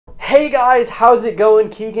Hey guys, how's it going?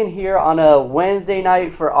 Keegan here on a Wednesday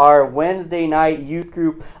night for our Wednesday night youth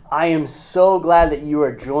group. I am so glad that you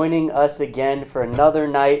are joining us again for another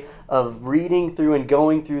night of reading through and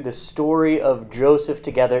going through the story of Joseph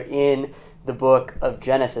together in the book of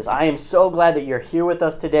Genesis. I am so glad that you're here with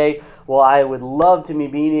us today. Well, I would love to be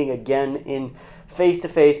meeting again in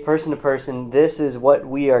face-to-face, person-to-person. This is what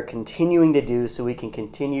we are continuing to do so we can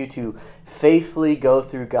continue to faithfully go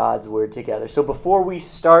through God's Word together. So before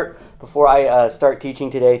I start teaching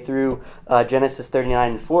today through Genesis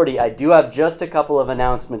 39 and 40, I do have just a couple of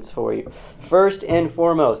announcements for you. First and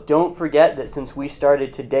foremost, don't forget that since we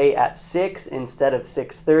started today at 6 instead of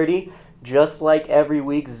 6:30, just like every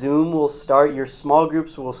week, Zoom will start, your small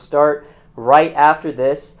groups will start right after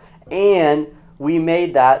this, and we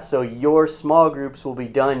made that so your small groups will be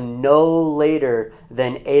done no later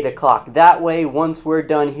than 8 o'clock. That way, once we're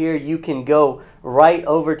done here, you can go right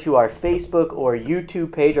over to our Facebook or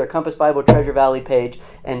YouTube page, our Compass Bible Treasure Valley page,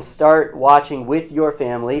 and start watching with your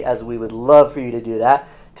family, as we would love for you to do that,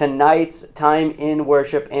 tonight's time in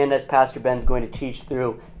worship, and as Pastor Ben's going to teach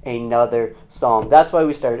through another psalm. That's why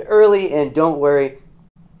we started early, and don't worry,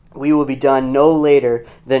 we will be done no later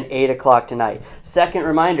than 8 o'clock tonight. Second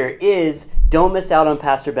reminder is, don't miss out on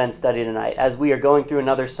Pastor Ben's study tonight. As we are going through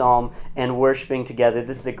another psalm and worshiping together,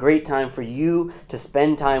 this is a great time for you to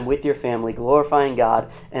spend time with your family, glorifying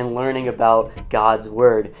God and learning about God's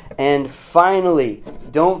Word. And finally,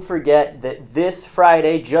 don't forget that this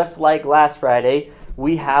Friday, just like last Friday,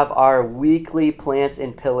 we have our weekly Plants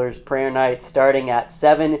and Pillars prayer night starting at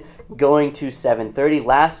 7 going to 7:30.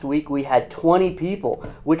 Last week we had 20 people,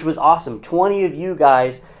 which was awesome. 20 of you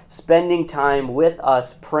guys spending time with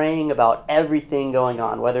us praying about everything going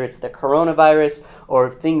on, whether it's the coronavirus or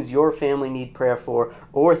things your family need prayer for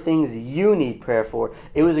or things you need prayer for.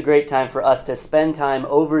 It was a great time for us to spend time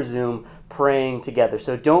over Zoom praying together.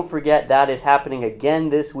 So don't forget, that is happening again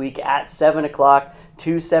this week at 7 o'clock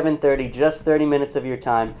to 7:30, just 30 minutes of your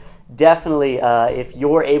time. Definitely, if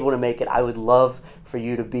you're able to make it, I would love for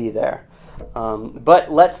you to be there. But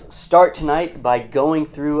let's start tonight by going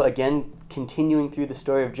through, again, continuing through the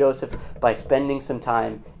story of Joseph by spending some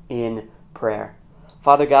time in prayer.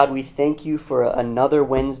 Father God, we thank you for another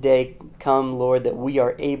Wednesday come, Lord, that we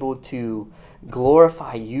are able to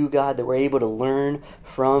glorify you, God, that we're able to learn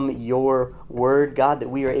from your word, God, that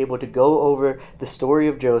we are able to go over the story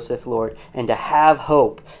of Joseph, Lord, and to have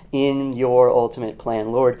hope in your ultimate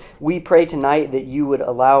plan. Lord, we pray tonight that you would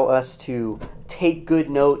allow us to take good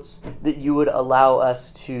notes, that you would allow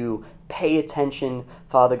us to pay attention,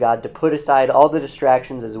 Father God, to put aside all the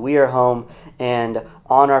distractions as we are home and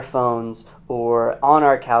on our phones or on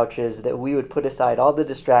our couches, that we would put aside all the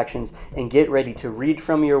distractions and get ready to read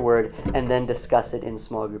from your word and then discuss it in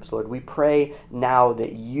small groups, Lord. We pray now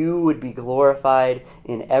that you would be glorified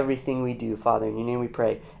in everything we do, Father. In your name we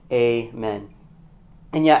pray. Amen.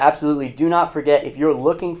 And yeah, absolutely, do not forget, if you're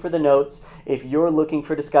looking for the notes, if you're looking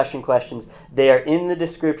for discussion questions, they are in the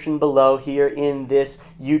description below here in this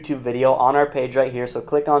YouTube video on our page right here. So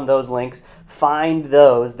click on those links, find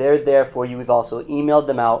those, they're there for you. We've also emailed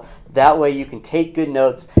them out. That way you can take good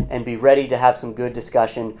notes and be ready to have some good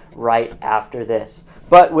discussion right after this.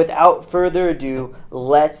 But without further ado,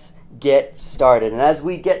 let's get started. And as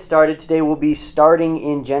we get started today, we'll be starting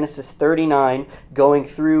in Genesis 39, going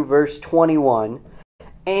through verse 21,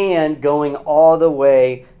 and going all the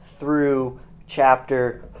way through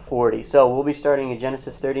chapter 40. So we'll be starting in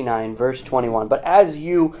Genesis 39, verse 21. But as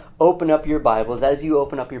you open up your Bibles, as you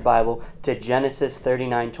open up your Bible to Genesis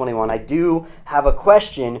 39:21, I do have a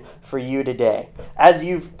question for you today. As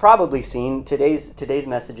you've probably seen, today's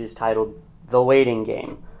message is titled The Waiting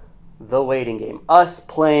Game. The waiting game. Us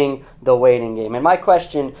playing the waiting game. And my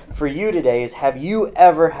question for you today is, have you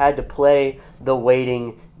ever had to play the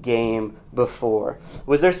waiting game before?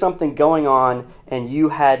 Was there something going on and you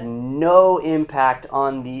had no impact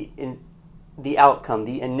on the outcome,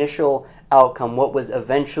 the initial outcome, what was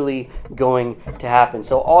eventually going to happen?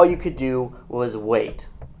 So all you could do was wait.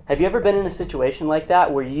 Have you ever been in a situation like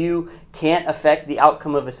that where you can't affect the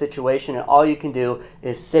outcome of a situation and all you can do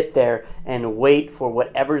is sit there and wait for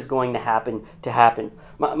whatever's going to happen to happen?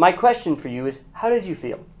 My question for you is, how did you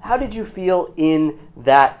feel? How did you feel in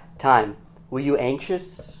that time? Were you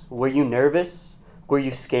anxious? Were you nervous? Were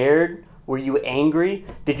you scared? Were you angry?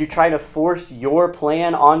 Did you try to force your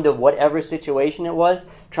plan onto whatever situation it was,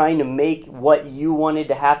 trying to make what you wanted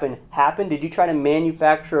to happen? Did you try to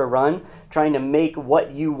manufacture a run, trying to make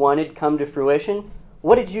what you wanted come to fruition?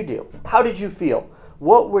 What did you do? How did you feel?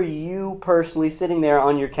 What were you personally sitting there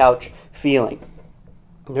on your couch feeling?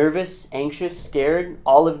 Nervous, anxious, scared,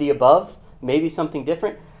 all of the above? Maybe something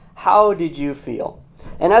different? How did you feel?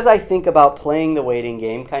 And as I think about playing the waiting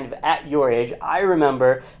game, kind of at your age, I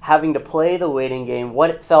remember having to play the waiting game, what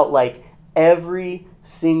it felt like every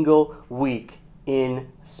single week in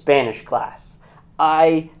Spanish class.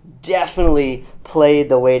 I definitely played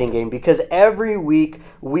the waiting game because every week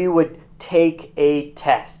we would take a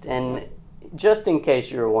test. And just in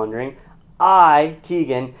case you were wondering, I,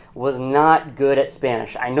 Keegan, was not good at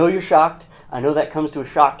Spanish. I know you're shocked. I know that comes to a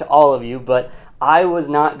shock to all of you, but I was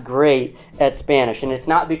not great at Spanish. And it's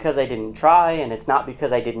not because I didn't try, and it's not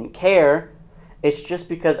because I didn't care. It's just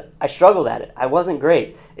because I struggled at it. I wasn't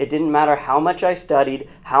great. It didn't matter how much I studied,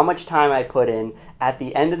 how much time I put in. At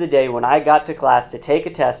the end of the day, when I got to class to take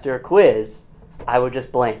a test or a quiz, I would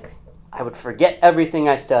just blank. I would forget everything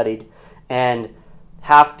I studied and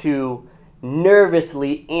have to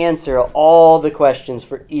nervously answer all the questions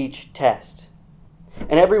for each test.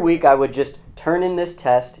 And every week I would just turn in this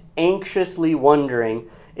test, anxiously wondering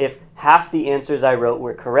if half the answers I wrote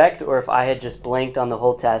were correct or if I had just blanked on the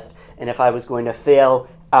whole test and if I was going to fail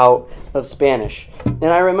out of Spanish. And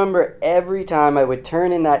I remember every time I would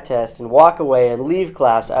turn in that test and walk away and leave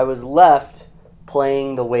class, I was left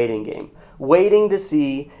playing the waiting game, waiting to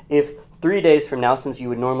see if 3 days from now, since you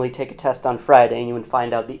would normally take a test on Friday and you would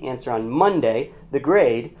find out the answer on Monday, the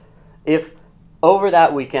grade, if over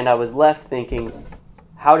that weekend I was left thinking,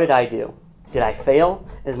 how did I do? Did I fail?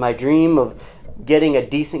 Is my dream of getting a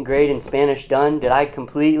decent grade in Spanish done? Did I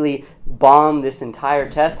completely bomb this entire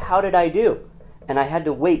test? How did I do? And I had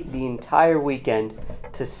to wait the entire weekend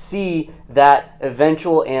to see that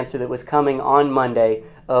eventual answer that was coming on Monday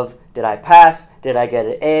of, did I pass? Did I get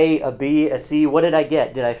an A, a B, a C? What did I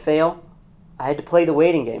get? Did I fail? I had to play the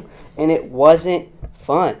waiting game. And it wasn't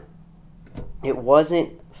fun. It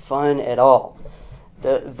wasn't fun at all.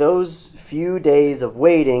 Those few days of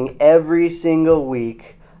waiting every single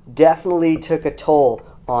week definitely took a toll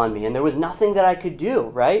on me. And there was nothing that I could do,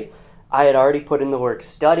 right? I had already put in the work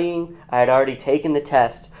studying. I had already taken the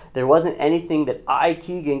test. There wasn't anything that I,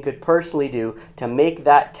 Keegan, could personally do to make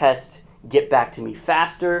that test get back to me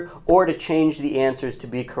faster or to change the answers to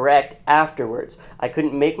be correct afterwards. I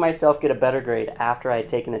couldn't make myself get a better grade after I had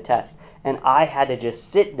taken the test. And I had to just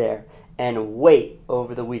sit there and wait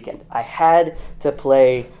over the weekend. I had to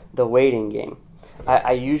play the waiting game.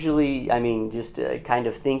 I usually, just kind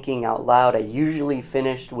of thinking out loud, I usually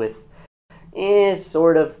finished with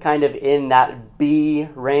sort of kind of in that B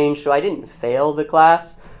range. So I didn't fail the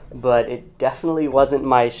class, but it definitely wasn't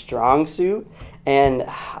my strong suit. And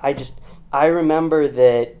I remember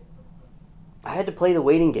that I had to play the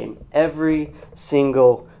waiting game every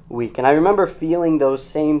single week. And I remember feeling those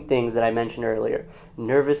same things that I mentioned earlier.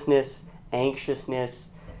 Nervousness,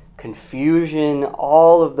 anxiousness, confusion,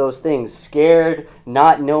 all of those things. Scared,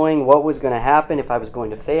 not knowing what was going to happen, if I was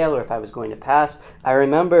going to fail or if I was going to pass. I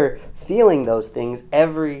remember feeling those things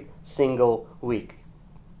every single week.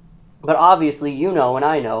 But obviously, you know and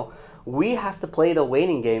I know, we have to play the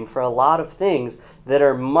waiting game for a lot of things that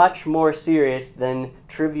are much more serious than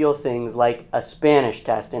trivial things like a Spanish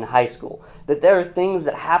test in high school. That there are things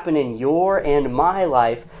that happen in your and my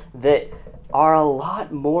life that are a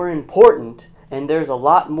lot more important, and there's a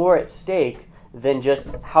lot more at stake than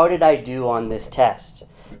just how did I do on this test.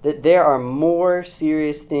 That there are more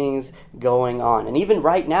serious things going on. And even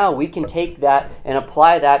right now, we can take that and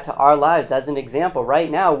apply that to our lives. As an example, right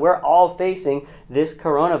now, we're all facing this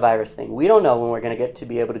coronavirus thing. We don't know when we're going to get to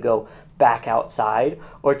be able to go back outside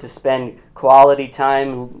or to spend quality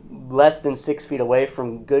time less than 6 feet away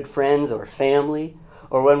from good friends or family,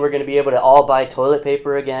 or when we're going to be able to all buy toilet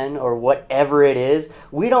paper again, or whatever it is.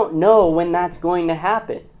 We don't know when that's going to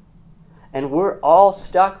happen. And we're all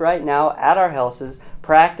stuck right now at our houses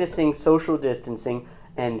practicing social distancing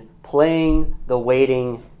and playing the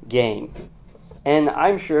waiting game. And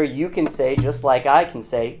I'm sure you can say, just like I can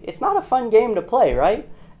say, it's not a fun game to play, right?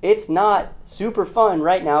 It's not super fun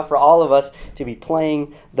right now for all of us to be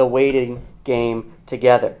playing the waiting game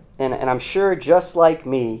together. And I'm sure just like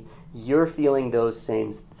me, you're feeling those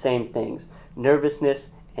same things.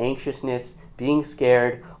 Nervousness, anxiousness, being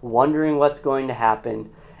scared, wondering what's going to happen,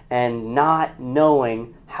 and not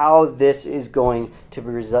knowing how this is going to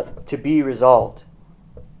be resolved.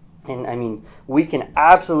 And we can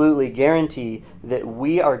absolutely guarantee that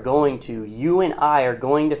you and I are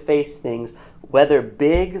going to face things, whether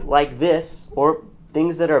big like this, or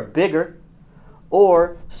things that are bigger,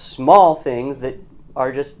 or small things that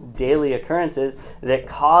are just daily occurrences that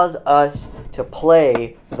cause us to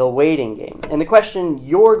play the waiting game. And the question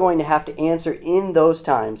you're going to have to answer in those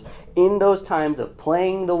times of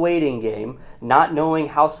playing the waiting game, not knowing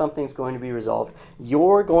how something's going to be resolved,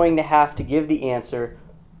 you're going to have to give the answer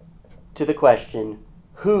to the question,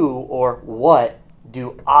 who or what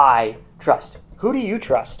do I trust? Who do you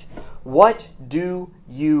trust? What do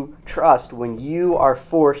you trust when you are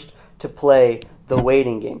forced to play the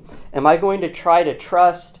waiting game? Am I going to try to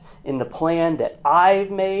trust in the plan that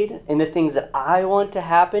I've made, in the things that I want to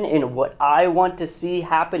happen, in what I want to see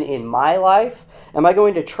happen in my life? Am I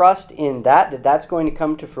going to trust in that's going to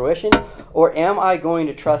come to fruition? Or am I going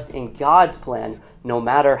to trust in God's plan no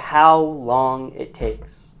matter how long it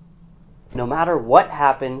takes? No matter what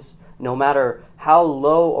happens, no matter how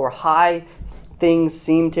low or high things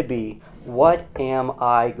seem to be, what am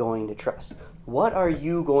I going to trust? What are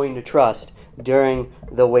you going to trust during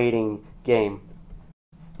the waiting game?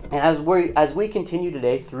 And as we continue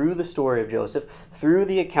today through the story of Joseph, through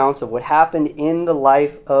the accounts of what happened in the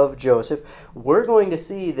life of Joseph, we're going to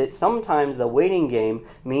see that sometimes the waiting game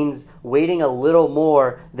means waiting a little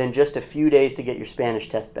more than just a few days to get your Spanish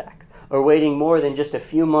test back, or waiting more than just a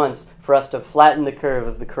few months for us to flatten the curve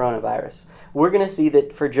of the coronavirus. We're going to see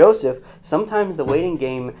that for Joseph, sometimes the waiting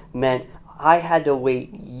game meant I had to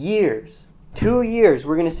wait years. 2 years,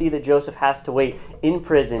 we're going to see that Joseph has to wait in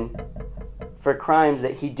prison for crimes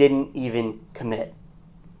that he didn't even commit.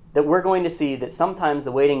 That we're going to see that sometimes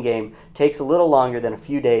the waiting game takes a little longer than a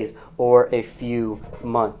few days or a few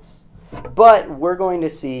months. But we're going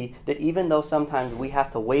to see that even though sometimes we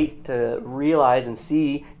have to wait to realize and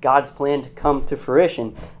see God's plan to come to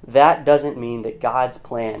fruition, that doesn't mean that God's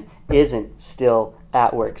plan isn't still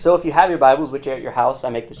at work. So if you have your Bibles, which are at your house, I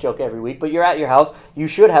make this joke every week, but you're at your house, you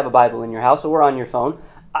should have a Bible in your house or on your phone.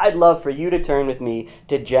 I'd love for you to turn with me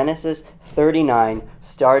to Genesis 39,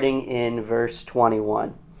 starting in verse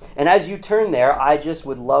 21. And as you turn there, I just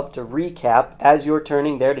would love to recap, as you're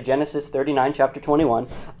turning there to Genesis 39, chapter 21,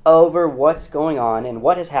 over what's going on and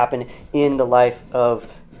what has happened in the life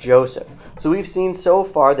of Joseph. So we've seen so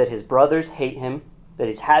far that his brothers hate him, that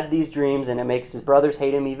he's had these dreams, and it makes his brothers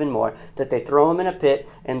hate him even more, that they throw him in a pit,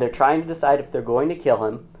 and they're trying to decide if they're going to kill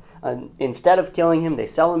him. Instead of killing him, they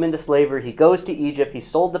sell him into slavery. He goes to Egypt. He's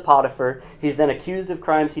sold to Potiphar. He's then accused of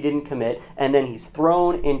crimes he didn't commit, and then he's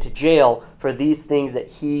thrown into jail for these things that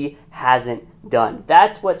he hasn't done.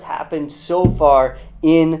 That's what's happened so far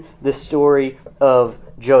in the story of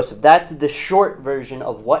Joseph. That's the short version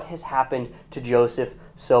of what has happened to Joseph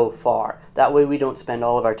so far. That way we don't spend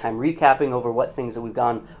all of our time recapping over what things that we've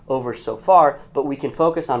gone over so far, but we can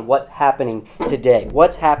focus on what's happening today,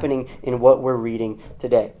 what's happening in what we're reading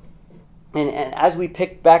today. And as we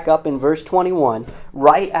pick back up in verse 21,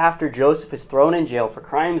 right after Joseph is thrown in jail for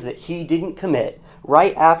crimes that he didn't commit,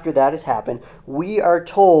 right after that has happened, we are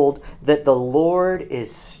told that the Lord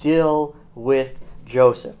is still with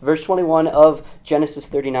Joseph. Verse 21 of Genesis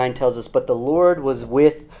 39 tells us, "But the Lord was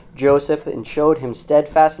with Joseph and showed him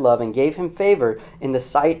steadfast love and gave him favor in the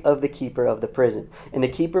sight of the keeper of the prison. And the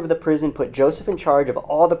keeper of the prison put Joseph in charge of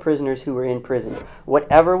all the prisoners who were in prison.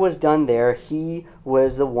 Whatever was done there, he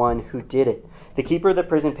was the one who did it. The keeper of the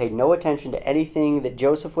prison paid no attention to anything that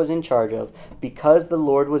Joseph was in charge of, because the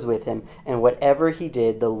Lord was with him, and whatever he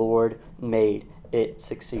did, the Lord made it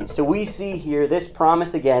succeed." So we see here this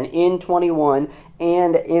promise again in 21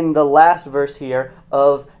 and in the last verse here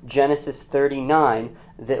of Genesis 39,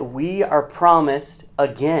 that we are promised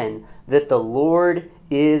again that the Lord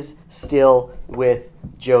is still with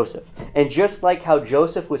Joseph. And just like how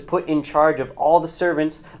Joseph was put in charge of all the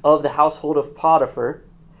servants of the household of Potiphar,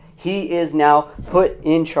 he is now put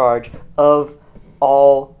in charge of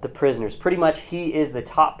all the prisoners. Pretty much he is the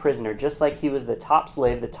top prisoner, just like he was the top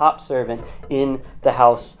slave, the top servant in the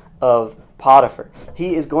house of Potiphar.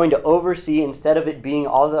 He is going to oversee, instead of it being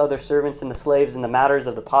all the other servants and the slaves and the matters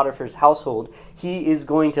of the Potiphar's household, he is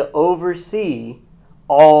going to oversee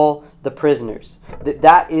all the prisoners.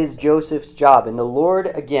 That is Joseph's job. And the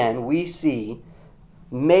Lord, again, we see,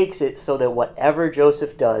 makes it so that whatever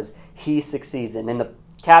Joseph does, he succeeds in. And the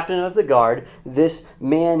captain of the guard, this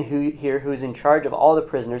man who's in charge of all the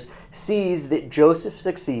prisoners, sees that Joseph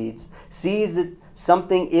succeeds, sees that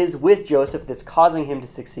something is with Joseph that's causing him to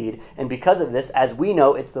succeed. And because of this, as we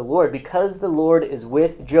know, it's the Lord. Because the Lord is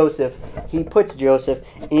with Joseph, he puts Joseph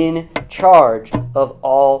in charge of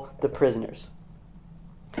all the prisoners.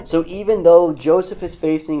 So even though Joseph is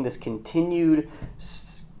facing this continued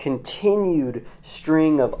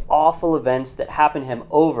string of awful events that happen to him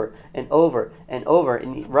over and over and over,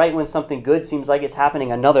 and right when something good seems like it's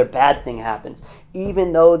happening, another bad thing happens.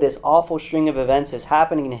 Even though this awful string of events is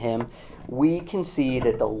happening to him, we can see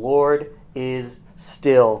that the Lord is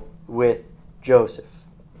still with Joseph.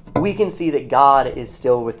 We can see that God is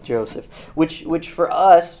still with Joseph, which for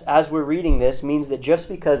us, as we're reading this, means that just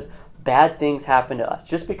because bad things happen to us,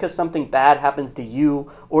 just because something bad happens to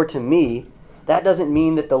you or to me, that doesn't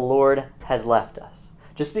mean that the Lord has left us.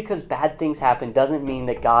 Just because bad things happen doesn't mean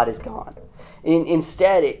that God is gone.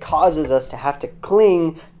 Instead, it causes us to have to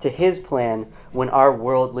cling to his plan when our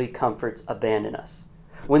worldly comforts abandon us.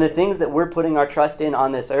 When the things that we're putting our trust in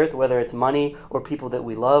on this earth, whether it's money or people that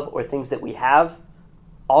we love or things that we have,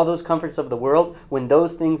 all those comforts of the world, when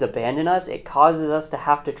those things abandon us, it causes us to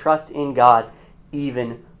have to trust in God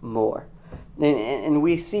even more. And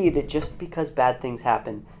we see that just because bad things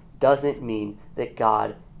happen doesn't mean that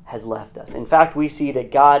God has left us. In fact, we see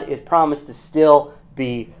that God is promised to still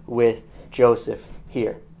be with Joseph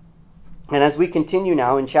here. And as we continue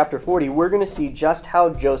now in chapter 40, we're going to see just how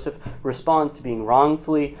Joseph responds to being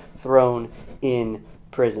wrongfully thrown in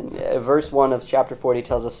prison. Verse 1 of chapter 40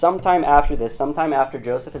 tells us, sometime after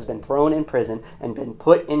Joseph has been thrown in prison and been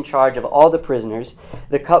put in charge of all the prisoners,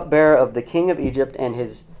 the cupbearer of the king of Egypt and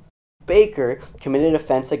his baker committed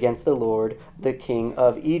offense against the Lord, the king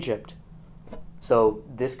of Egypt. So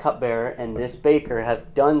this cupbearer and this baker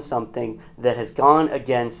have done something that has gone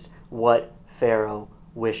against what Pharaoh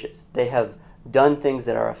wishes. They have done things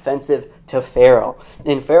that are offensive to Pharaoh.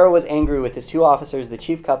 And Pharaoh was angry with his two officers, the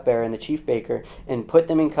chief cupbearer and the chief baker, and put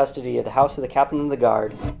them in custody of the house of the captain of the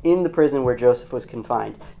guard in the prison where Joseph was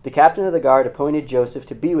confined. The captain of the guard appointed Joseph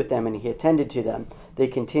to be with them, and he attended to them. They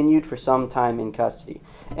continued for some time in custody.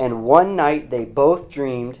 And one night they both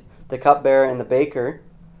dreamed, the cupbearer and the baker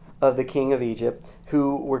of the king of Egypt,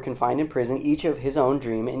 who were confined in prison, each of his own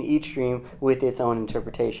dream, and each dream with its own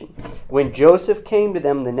interpretation. When Joseph came to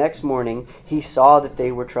them the next morning, he saw that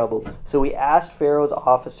they were troubled. So he asked Pharaoh's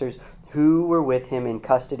officers who were with him in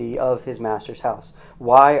custody of his master's house,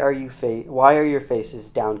 Why are your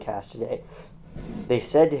faces downcast today? They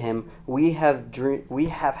said to him, we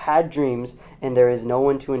have had dreams, and there is no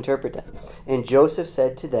one to interpret them. And Joseph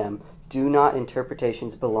said to them, Do not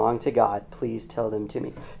interpretations belong to God? Please tell them to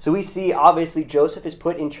me. So we see, obviously, Joseph is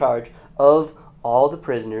put in charge of all the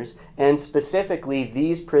prisoners, and specifically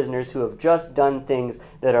these prisoners who have just done things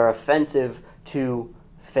that are offensive to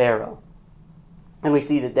Pharaoh. And we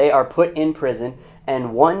see that they are put in prison,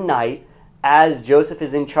 and one night, as Joseph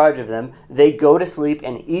is in charge of them, they go to sleep,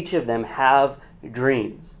 and each of them have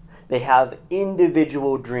dreams. They have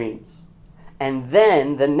individual dreams. And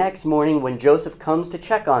then the next morning when Joseph comes to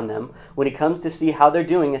check on them, when he comes to see how they're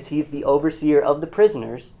doing, as he's the overseer of the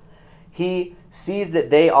prisoners, he sees that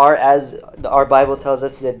they are, as our Bible tells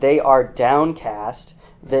us, that they are downcast,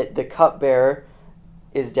 that the cupbearer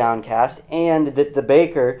is downcast, and that the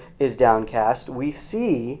baker is downcast. We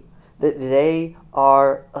see that they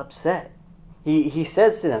are upset. He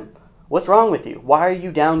says to them, What's wrong with you? Why are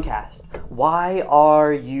you downcast? Why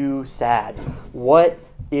are you sad? What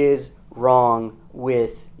is wrong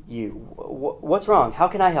with you? What's wrong? How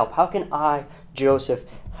can I help? How can I, Joseph,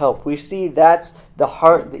 help? We see that's the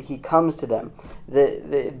heart that he comes to them.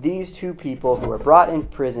 These two people who are brought in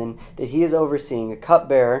prison that he is overseeing, a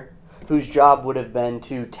cupbearer whose job would have been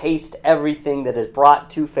to taste everything that is brought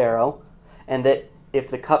to Pharaoh, and that if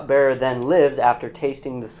the cupbearer then lives after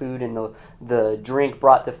tasting the food and the drink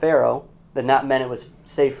brought to Pharaoh, then that meant it was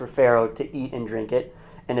safe for Pharaoh to eat and drink it.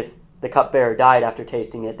 And if the cupbearer died after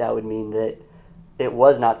tasting it, that would mean that it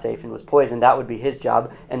was not safe and was poisoned. That would be his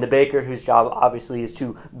job. And the baker, whose job obviously is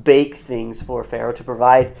to bake things for Pharaoh, to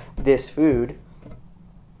provide this food,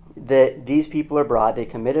 that these people are brought. They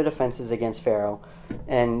committed offenses against Pharaoh.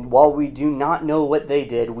 And while we do not know what they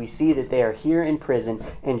did, we see that they are here in prison,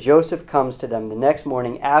 and Joseph comes to them the next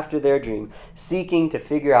morning after their dream, seeking to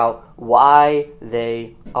figure out why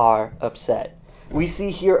they are upset. We see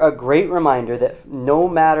here a great reminder that no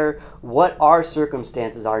matter what our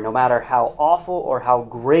circumstances are, no matter how awful or how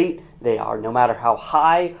great they are, no matter how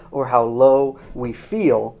high or how low we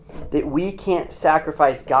feel, that we can't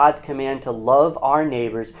sacrifice God's command to love our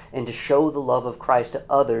neighbors and to show the love of Christ to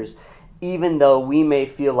others, even though we may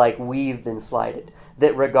feel like we've been slighted.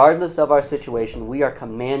 That regardless of our situation, we are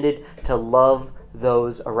commanded to love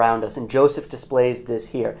those around us. And Joseph displays this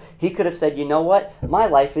here. He could have said, you know what? My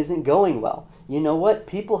life isn't going well. You know what?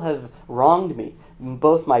 People have wronged me.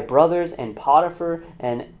 Both my brothers and Potiphar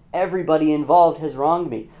and everybody involved has wronged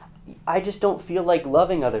me. I just don't feel like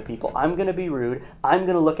loving other people. I'm going to be rude. I'm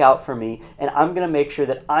going to look out for me. And I'm going to make sure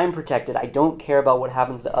that I'm protected. I don't care about what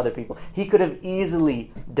happens to other people. He could have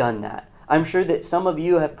easily done that. I'm sure that some of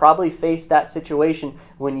you have probably faced that situation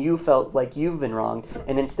when you felt like you've been wronged,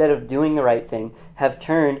 and instead of doing the right thing, have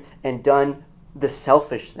turned and done the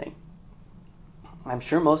selfish thing. I'm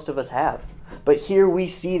sure most of us have. But here we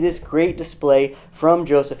see this great display from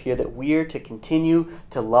Joseph here that we're to continue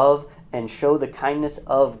to love and show the kindness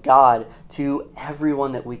of God to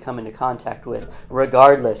everyone that we come into contact with,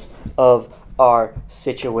 regardless of our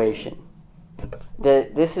situation.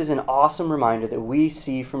 that this is an awesome reminder that we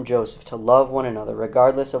see from Joseph to love one another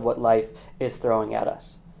regardless of what life is throwing at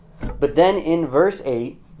us. But then in verse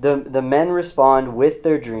 8, the men respond with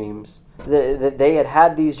their dreams, that they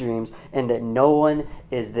had these dreams and that no one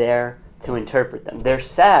is there to interpret them. They're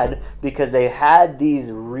sad because they had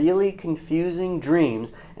these really confusing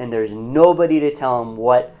dreams and there's nobody to tell them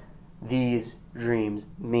what these dreams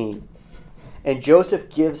mean. And Joseph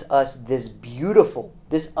gives us this beautiful,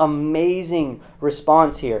 this amazing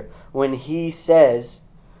response here when he says,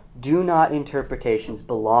 "Do not interpretations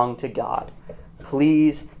belong to God?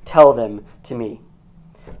 Please tell them to me."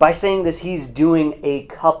 By saying this, he's doing a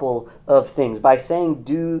couple of things. By saying,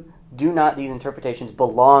 do not these interpretations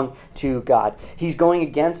belong to God? He's going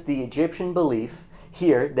against the Egyptian belief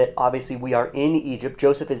here that obviously we are in Egypt.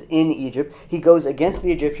 Joseph is in Egypt. He goes against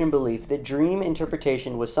the Egyptian belief that dream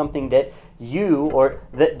interpretation was something that you or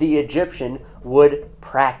that the Egyptian would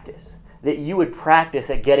practice. That you would practice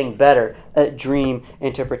at getting better at dream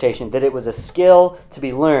interpretation. That it was a skill to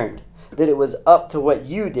be learned. That it was up to what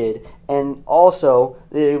you did, and also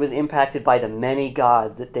that it was impacted by the many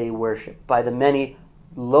gods that they worship, by the many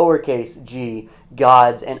lowercase g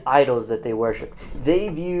gods and idols that they worship. They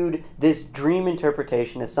viewed this dream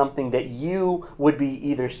interpretation as something that you would be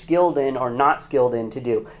either skilled in or not skilled in to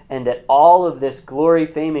do, and that all of this glory,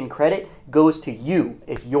 fame, and credit goes to you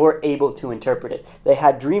if you're able to interpret it. They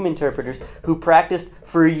had dream interpreters who practiced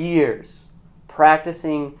for years,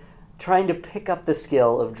 trying to pick up the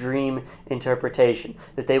skill of dream interpretation,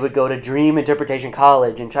 that they would go to dream interpretation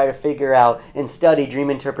college and try to figure out and study dream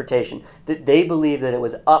interpretation, that they believed that it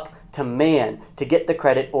was up to man to get the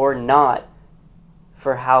credit or not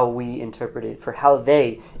for how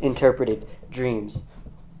they interpreted dreams.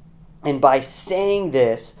 And by saying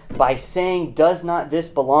this, does not this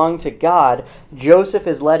belong to God, Joseph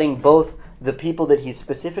is letting both the people that he's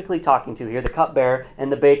specifically talking to here, the cupbearer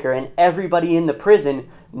and the baker and everybody in the prison,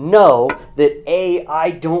 know that I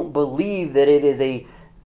don't believe that it is a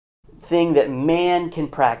thing that man can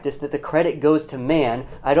practice, that the credit goes to man.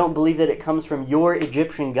 I don't believe that it comes from your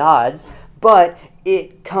Egyptian gods, but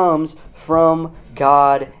it comes from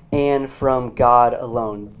God and from God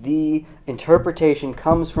alone. The interpretation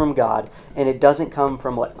comes from God, and it doesn't come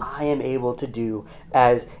from what I am able to do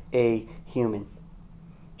as a human.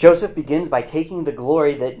 Joseph begins by taking the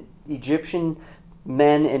glory that Egyptian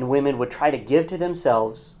men and women would try to give to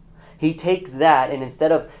themselves. He takes that, and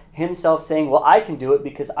instead of himself saying, well, I can do it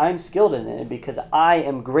because I'm skilled in it and because I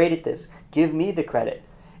am great at this, give me the credit.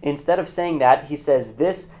 Instead of saying that, he says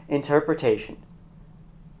this interpretation,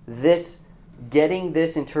 getting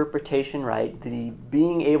this interpretation right, the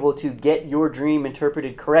being able to get your dream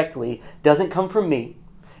interpreted correctly, doesn't come from me.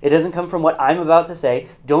 It doesn't come from what I'm about to say.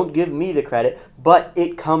 Don't give me the credit, but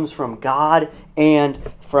it comes from God and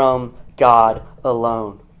from God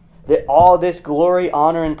alone. That all this glory,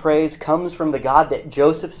 honor, and praise comes from the God that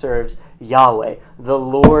Joseph serves, Yahweh, the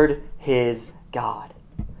Lord his God.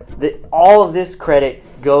 That all of this credit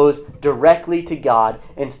goes directly to God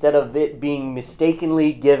instead of it being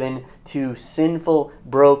mistakenly given to sinful,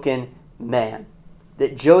 broken man.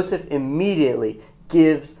 That Joseph immediately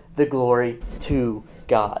gives the glory to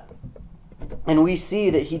God. And we see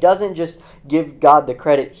that he doesn't just give God the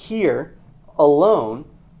credit here alone,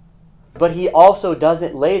 but he also does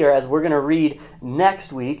it later, as we're going to read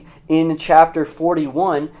next week in chapter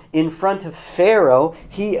 41, in front of Pharaoh.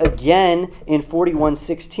 He again, in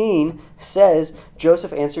 41:16, says,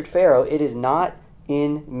 Joseph answered Pharaoh, "It is not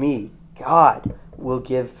in me. God will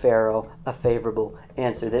give Pharaoh a favorable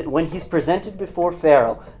answer." That when he's presented before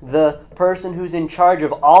Pharaoh, the person who's in charge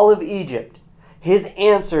of all of Egypt, his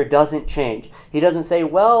answer doesn't change. He doesn't say,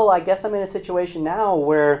 well, I guess I'm in a situation now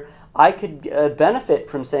where I could benefit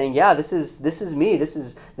from saying, yeah, this is me. This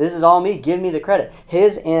is all me. Give me the credit.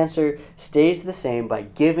 His answer stays the same by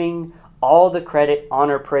giving all the credit,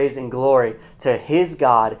 honor, praise, and glory to his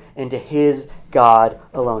God and to his God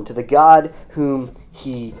alone, to the God whom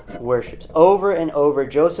he worships. Over and over,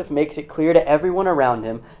 Joseph makes it clear to everyone around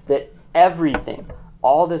him that everything,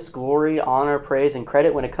 all this glory, honor, praise, and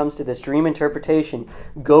credit when it comes to this dream interpretation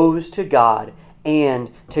goes to God and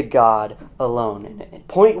to God alone. And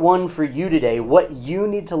point one for you today, what you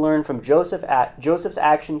need to learn from Joseph's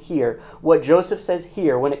action here, what Joseph says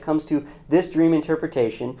here when it comes to this dream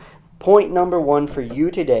interpretation, point number one for you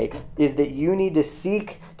today is that you need to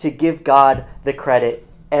seek to give God the credit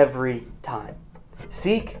every time.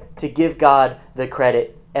 Seek to give God the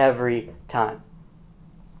credit every time.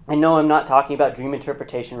 I know I'm not talking about dream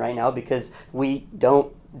interpretation right now because we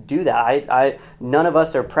don't do that. None of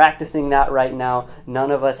us are practicing that right now.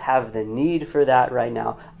 None of us have the need for that right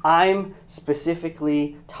now. I'm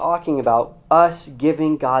specifically talking about us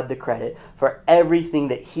giving God the credit for everything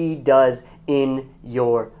that He does in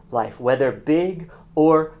your life, whether big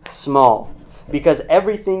or small. Because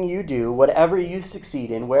everything you do, whatever you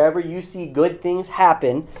succeed in, wherever you see good things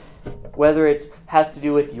happen, whether it has to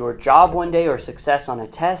do with your job one day or success on a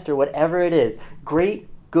test or whatever it is, great,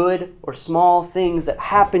 good, or small things that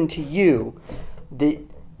happen to you that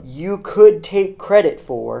you could take credit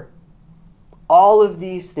for, all of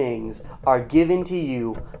these things are given to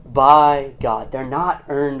you by God. They're not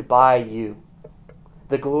earned by you.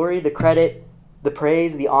 The glory, the credit, the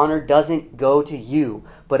praise, the honor doesn't go to you,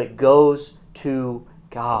 but it goes to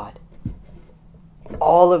God.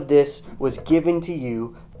 All of this was given to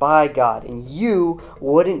you by God, and you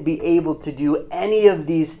wouldn't be able to do any of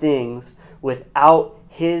these things without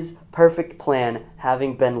His perfect plan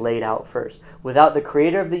having been laid out first. Without the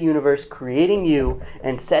creator of the universe creating you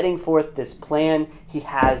and setting forth this plan He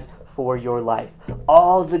has for your life.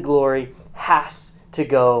 All the glory has to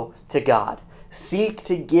go to God. Seek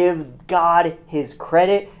to give God His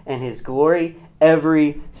credit and His glory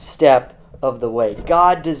every step of the way.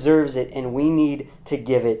 God deserves it, and we need to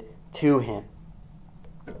give it to Him.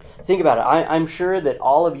 Think about it. I'm sure that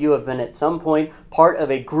all of you have been at some point part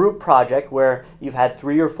of a group project where you've had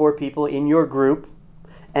 3 or 4 people in your group,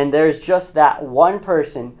 and there's just that one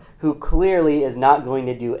person who clearly is not going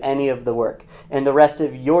to do any of the work. And the rest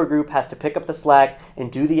of your group has to pick up the slack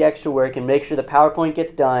and do the extra work and make sure the PowerPoint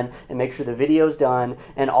gets done and make sure the video's done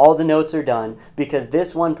and all the notes are done, because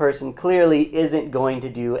this one person clearly isn't going to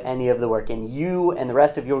do any of the work. And you and the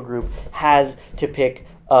rest of your group has to pick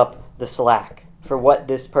up the slack for what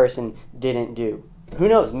this person didn't do. Who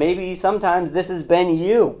knows? Maybe sometimes this has been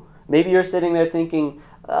you. Maybe you're sitting there thinking,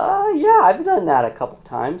 yeah, I've done that a couple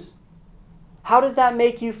times. How does that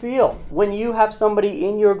make you feel when you have somebody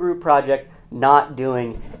in your group project not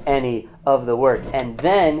doing any of the work and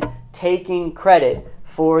then taking credit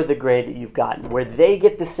for the grade that you've gotten, where they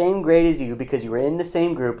get the same grade as you because you were in the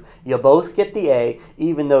same group, you both get the A,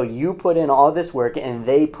 even though you put in all this work and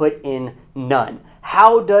they put in none?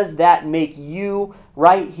 How does that make you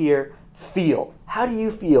right here feel? How do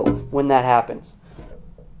you feel when that happens?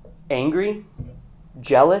 Angry?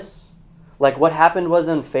 Jealous? Like what happened was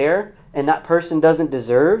unfair and that person doesn't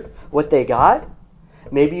deserve what they got?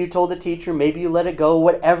 Maybe you told the teacher, maybe you let it go,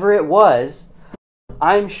 whatever it was.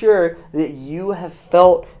 I'm sure that you have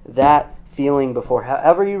felt that feeling before.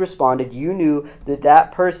 However you responded, you knew that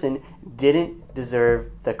that person didn't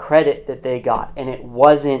deserve the credit that they got, and it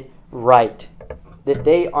wasn't right. That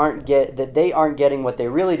they aren't getting what they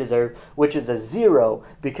really deserve, which is a 0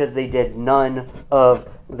 because they did none of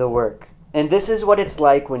the work. And this is what it's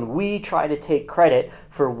like when we try to take credit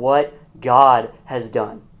for what God has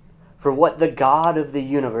done. For what the God of the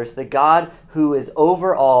universe, the God who is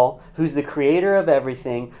over all, who's the creator of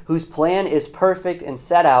everything, whose plan is perfect and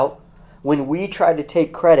set out, when we try to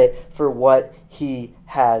take credit for what He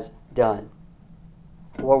has done.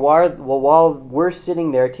 While we're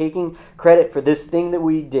sitting there taking credit for this thing that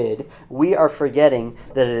we did, we are forgetting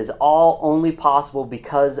that it is all only possible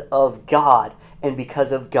because of God and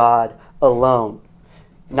because of God alone.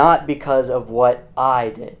 Not because of what I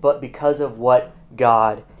did, but because of what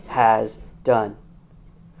God has done.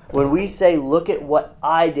 When we say, look at what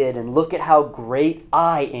I did and look at how great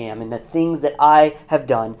I am and the things that I have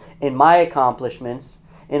done and my accomplishments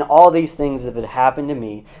and all these things that have happened to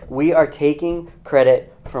me, we are taking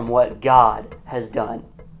credit from what God has done.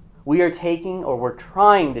 We are taking, or we're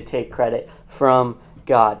trying to take credit from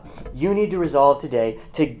God. You need to resolve today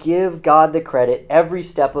to give God the credit every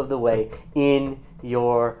step of the way in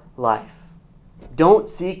your life. Don't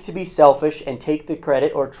seek to be selfish and take the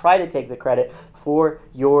credit or try to take the credit for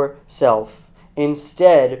yourself.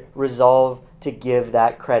 Instead, resolve to give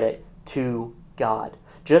that credit to God.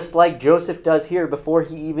 Just like Joseph does here before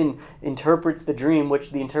he even interprets the dream,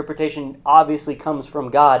 which the interpretation obviously comes from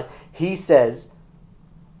God, he says,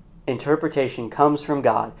 interpretation comes from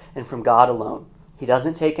God and from God alone. He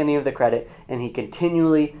doesn't take any of the credit, and he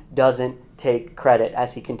continually doesn't take credit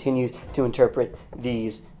as he continues to interpret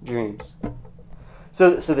these dreams.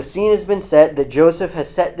 So the scene has been set, that Joseph has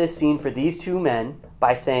set this scene for these two men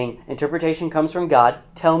by saying, interpretation comes from God,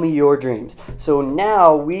 tell me your dreams. So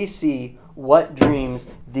now we see what dreams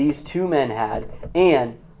these two men had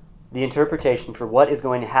and the interpretation for what is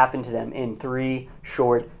going to happen to them in 3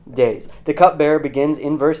 short days. The cupbearer begins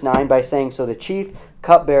in verse 9 by saying, so the chief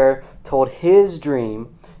cupbearer told his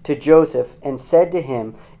dream to Joseph and said to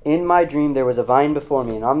him, In my dream there was a vine before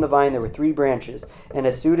me, and on the vine there were 3 branches. And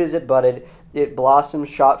as soon as it budded, it blossomed,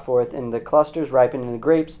 shot forth, and the clusters ripened in the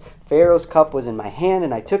grapes. Pharaoh's cup was in my hand,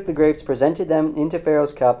 and I took the grapes, presented them into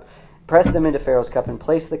Pharaoh's cup, pressed them into Pharaoh's cup, and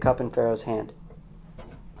placed the cup in Pharaoh's hand.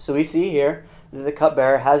 So we see here that the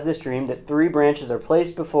cupbearer has this dream that 3 branches are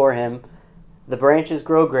placed before him. The branches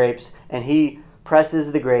grow grapes, and he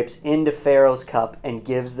presses the grapes into Pharaoh's cup and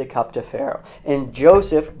gives the cup to Pharaoh. And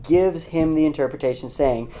Joseph gives him the interpretation,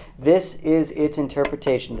 saying, this is its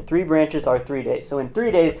interpretation. The 3 branches are 3 days. So in 3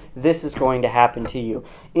 days, this is going to happen to you.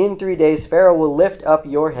 In 3 days, Pharaoh will lift up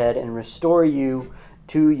your head and restore you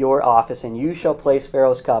to your office, and you shall place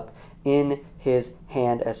Pharaoh's cup in his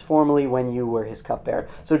hand as formerly when you were his cupbearer.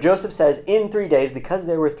 So Joseph says, in 3 days, because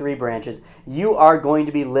there were 3 branches, you are going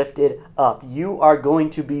to be lifted up. You are going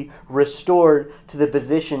to be restored to the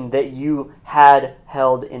position that you had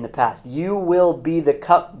held in the past. You will be the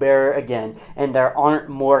cupbearer again, and there aren't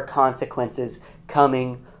more consequences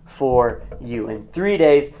coming for you. In 3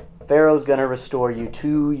 days, Pharaoh's going to restore you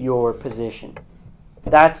to your position.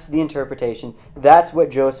 That's the interpretation. That's what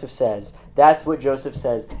Joseph says. That's what Joseph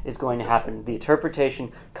says is going to happen. The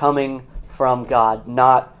interpretation coming from God,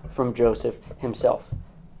 not from Joseph himself.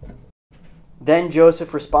 Then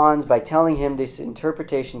Joseph responds by telling him this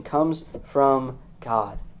interpretation comes from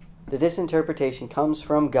God. That this interpretation comes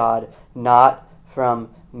from God, not from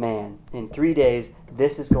man. In 3 days,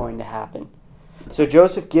 this is going to happen. So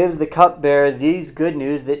Joseph gives the cupbearer these good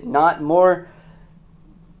news that not more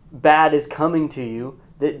bad is coming to you,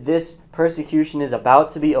 that this persecution is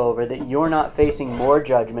about to be over, that you're not facing more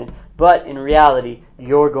judgment, but in reality,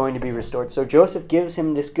 you're going to be restored. So Joseph gives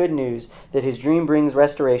him this good news that his dream brings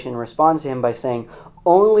restoration, and responds to him by saying,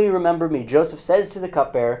 only remember me. Joseph says to the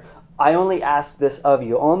cupbearer, I only ask this of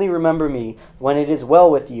you. Only remember me when it is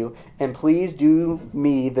well with you, and please do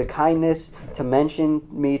me the kindness to mention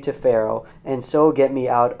me to Pharaoh, and so get me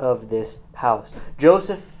out of this house.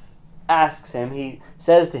 Joseph asks him, he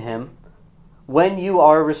says to him, when you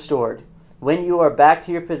are restored, when you are back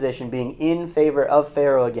to your position, being in favor of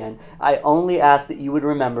Pharaoh again, I only ask that you would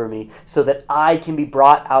remember me so that I can be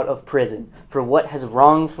brought out of prison for what has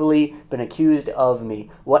wrongfully been accused of me,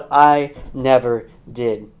 what I never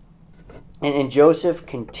did. And Joseph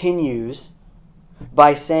continues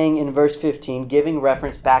by saying in verse 15, giving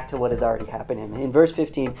reference back to what has already happened to him. In verse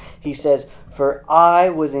 15, he says, for I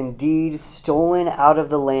was indeed stolen out of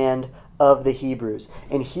the land of the Hebrews,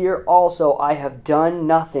 and here also I have done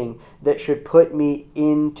nothing that should put me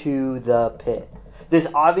into the pit. This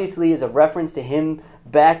obviously is a reference to him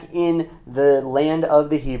back in the land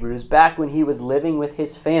of the Hebrews, back when he was living with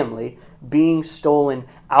his family, being stolen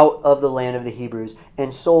out of the land of the Hebrews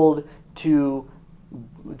and sold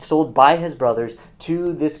by his brothers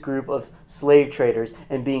to this group of slave traders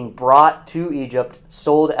and being brought to Egypt,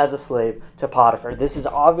 sold as a slave to Potiphar. This is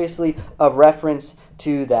obviously a reference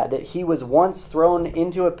to that he was once thrown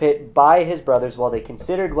into a pit by his brothers while they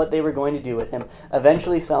considered what they were going to do with him,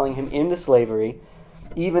 eventually selling him into slavery,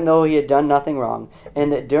 even though he had done nothing wrong,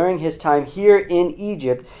 and that during his time here in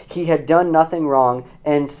Egypt, he had done nothing wrong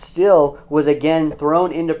and still was again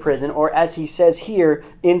thrown into prison, or as he says here,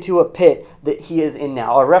 into a pit that he is in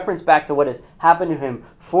now. A reference back to what has happened to him,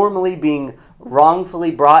 formerly being wrongfully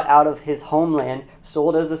brought out of his homeland,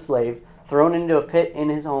 sold as a slave, thrown into a pit in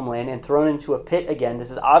his homeland, and thrown into a pit again.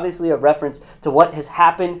 This is obviously a reference to what has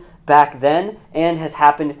happened back then and has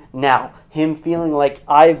happened now. Him feeling like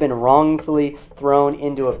I've been wrongfully thrown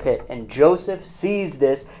into a pit. And Joseph sees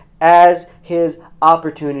this as his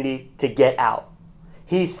opportunity to get out.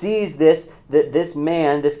 He sees this, that this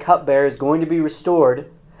man, this cupbearer, is going to be restored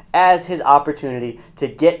as his opportunity to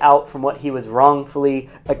get out from what he was wrongfully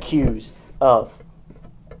accused of.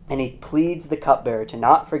 And he pleads the cupbearer to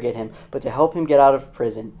not forget him, but to help him get out of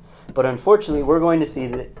prison. But unfortunately, we're going to see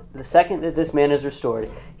that the second that this man is restored,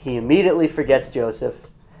 he immediately forgets Joseph,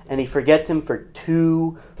 and he forgets him for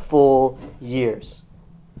 2 full years.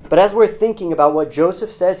 But as we're thinking about what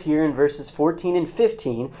Joseph says here in verses 14 and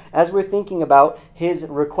 15, as we're thinking about his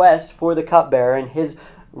request for the cupbearer and his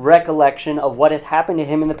recollection of what has happened to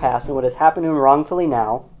him in the past and what has happened to him wrongfully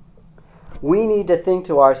now, we need to think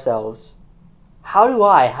to ourselves, how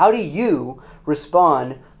do you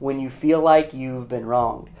respond when you feel like you've been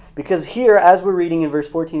wronged? Because here, as we're reading in verse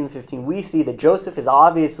 14 and 15, we see that Joseph is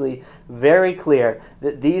obviously very clear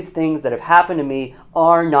that these things that have happened to me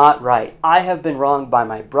are not right. I have been wronged by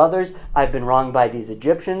my brothers. I've been wronged by these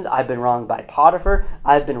Egyptians. I've been wronged by Potiphar.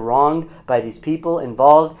 I've been wronged by these people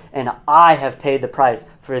involved, and I have paid the price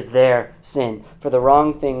for their sin, for the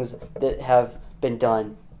wrong things that have been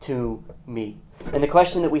done to me. And the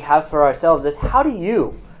question that we have for ourselves is, how do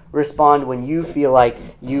you respond when you feel like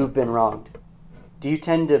you've been wronged? Do you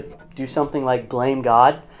tend to do something like blame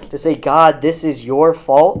God? To say, God, this is your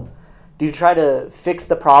fault? Do you try to fix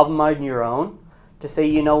the problem on your own? To say,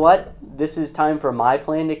 you know what? This is time for my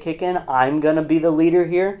plan to kick in. I'm going to be the leader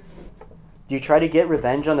here. Do you try to get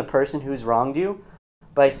revenge on the person who's wronged you?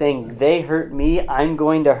 By saying, they hurt me, I'm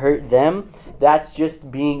going to hurt them. That's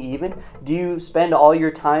just being even. Do you spend all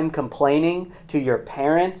your time complaining to your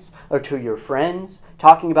parents or to your friends,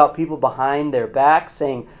 talking about people behind their back,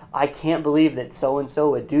 saying, I can't believe that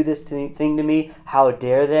so-and-so would do this thing to me. How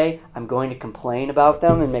dare they? I'm going to complain about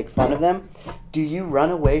them and make fun of them. Do you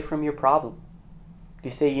run away from your problem? Do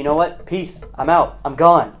you say, you know what? Peace. I'm out. I'm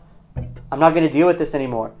gone. I'm not going to deal with this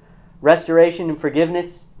anymore. Restoration and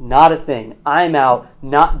forgiveness, not a thing. I'm out,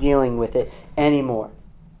 not dealing with it anymore.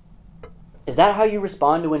 Is that how you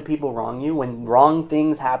respond to when people wrong you, when wrong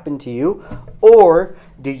things happen to you? Or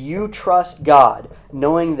do you trust God,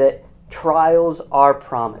 knowing that trials are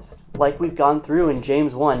promised? Like we've gone through in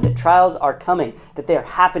James 1, that trials are coming, that they are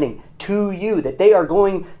happening to you, that they are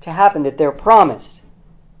going to happen, that they're promised.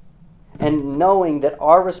 And knowing that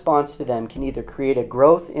our response to them can either create a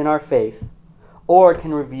growth in our faith or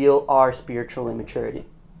can reveal our spiritual immaturity.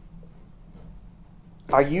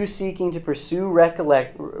 Are you seeking to pursue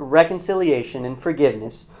reconciliation and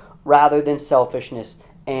forgiveness rather than selfishness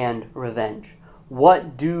and revenge?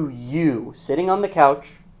 What do you, sitting on the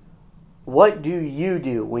couch, what do you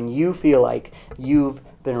do when you feel like you've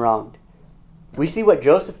been wronged? We see what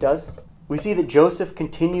Joseph does. We see that Joseph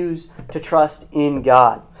continues to trust in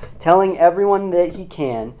God, telling everyone that he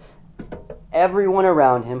can, everyone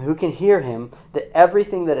around him who can hear him, that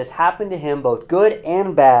everything that has happened to him, both good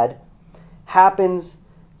and bad,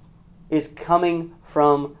 is coming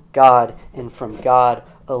from God and from God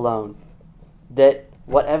alone. That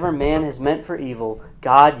whatever man has meant for evil,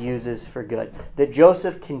 God uses for good. That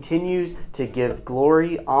Joseph continues to give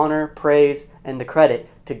glory, honor, praise, and the credit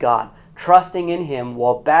to God, trusting in him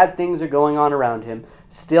while bad things are going on around him,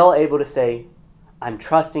 still able to say, I'm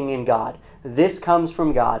trusting in God. This comes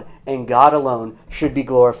from God, and God alone should be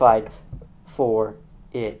glorified for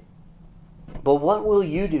it. But what will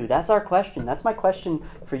you do? That's our question. That's my question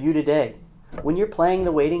for you today. When you're playing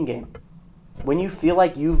the waiting game, when you feel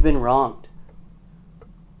like you've been wronged,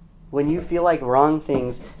 when you feel like wrong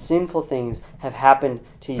things, sinful things have happened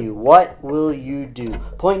to you, what will you do?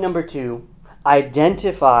 Point number 2,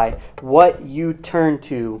 identify what you turn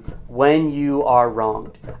to when you are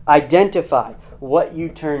wronged. Identify what you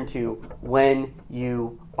turn to when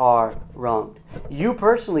you are wronged. You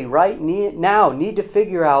personally, right now, need to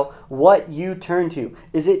figure out what you turn to.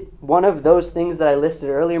 Is it one of those things that I listed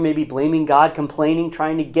earlier, maybe blaming God, complaining,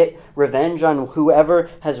 trying to get revenge on whoever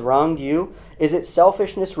has wronged you? Is it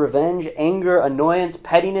selfishness, revenge, anger, annoyance,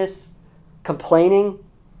 pettiness, complaining,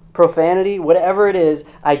 profanity? Whatever it is,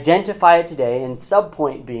 identify it today. And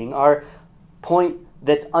subpoint being our point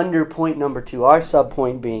that's under point number 2, our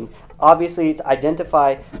subpoint being, obviously it's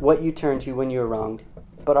identify what you turn to when you're wronged.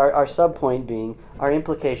 But our subpoint being, our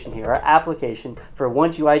implication here, our application for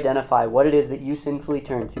once you identify what it is that you sinfully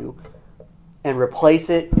turn to, and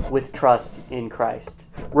replace it with trust in Christ.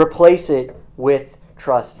 Replace it with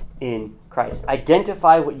trust in Christ.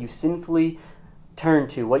 Identify what you sinfully turn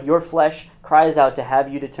to, what your flesh cries out to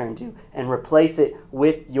have you to turn to, and replace it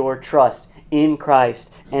with your trust in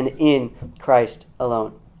Christ and in Christ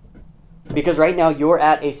alone. Because right now you're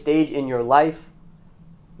at a stage in your life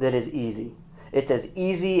that is easy. It's as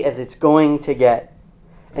easy as it's going to get.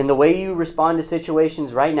 And the way you respond to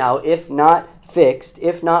situations right now, if not fixed,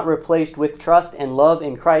 if not replaced with trust and love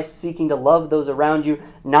in Christ, seeking to love those around you,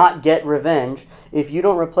 not get revenge, if you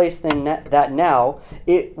don't replace that now,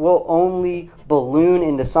 it will only balloon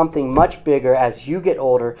into something much bigger as you get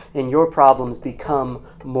older and your problems become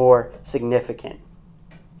more significant.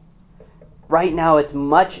 Right now, it's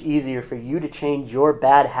much easier for you to change your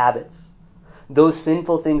bad habits, those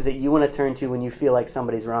sinful things that you want to turn to when you feel like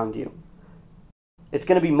somebody's wronged you. It's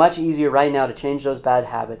going to be much easier right now to change those bad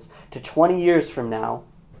habits to 20 years from now,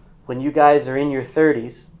 when you guys are in your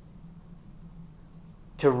 30s,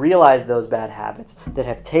 to realize those bad habits that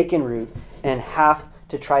have taken root and have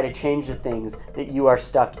to try to change the things that you are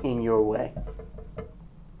stuck in your way.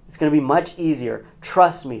 It's going to be much easier,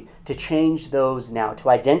 trust me, to change those now, to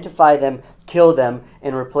identify them, kill them,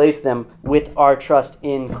 and replace them with our trust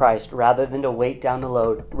in Christ, rather than to wait down the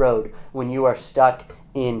road when you are stuck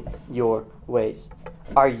in your ways.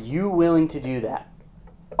 Are you willing to do that?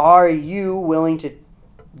 Are you willing to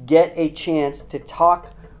get a chance to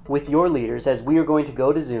talk with your leaders, as we are going to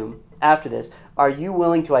go to Zoom after this? Are you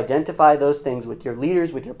willing to identify those things with your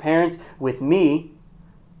leaders, with your parents, with me,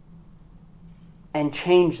 and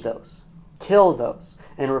change those, kill those,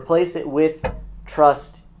 and replace it with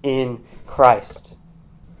trust in Christ.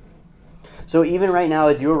 So even right now,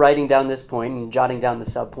 as you're writing down this point and jotting down the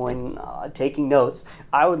subpoint, taking notes,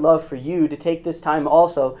 I would love for you to take this time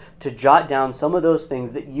also to jot down some of those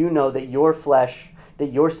things that you know that your flesh,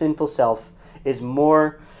 that your sinful self is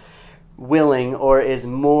more willing or is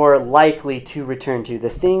more likely to return to. The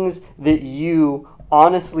things that you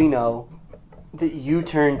honestly know that you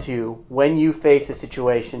turn to when you face a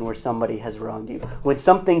situation where somebody has wronged you, when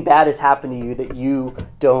something bad has happened to you that you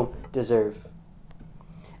don't deserve.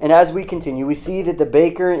 And as we continue, we see that the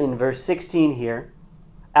baker in verse 16 here,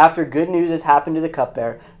 after good news has happened to the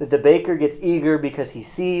cupbearer, that the baker gets eager because he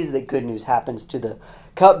sees that good news happens to the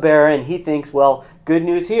cupbearer, and he thinks, well, good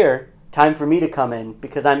news here, time for me to come in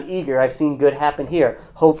because I'm eager. I've seen good happen here.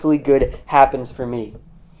 Hopefully good happens for me.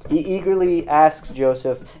 He eagerly asks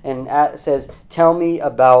Joseph and says, tell me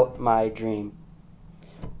about my dream.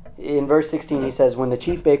 In verse 16, he says, when the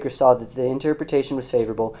chief baker saw that the interpretation was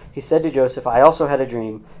favorable, he said to Joseph, I also had a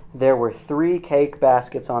dream. There were 3 cake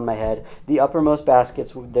baskets on my head. The uppermost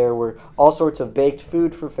baskets, there were all sorts of baked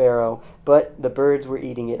food for Pharaoh, but the birds were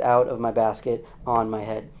eating it out of my basket on my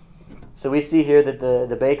head. So we see here that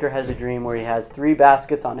the baker has a dream where he has 3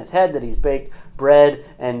 baskets on his head, that he's baked bread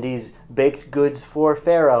and these baked goods for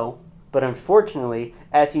Pharaoh. But unfortunately,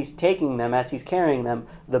 as he's taking them, as he's carrying them,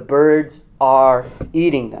 the birds are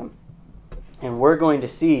eating them. And we're going to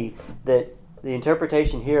see that the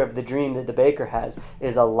interpretation here of the dream that the baker has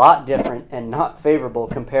is a lot different and not favorable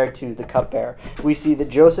compared to the cupbearer. We see that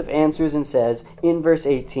Joseph answers and says in verse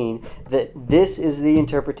 18 that this is the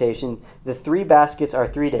interpretation. The 3 baskets are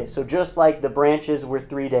 3 days. So just like the branches were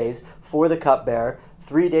 3 days for the cupbearer,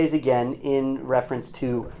 3 days again in reference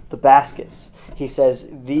to the baskets. He says,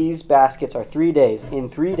 these baskets are 3 days. In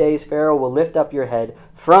 3 days, Pharaoh will lift up your head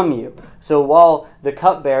from you. So while the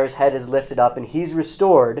cupbearer's head is lifted up and he's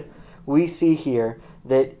restored, we see here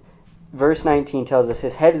that verse 19 tells us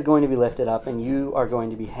his head is going to be lifted up and you are going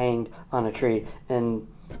to be hanged on a tree. And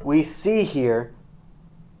we see here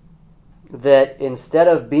that instead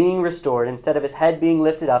of being restored, instead of his head being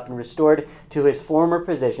lifted up and restored to his former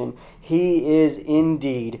position, he is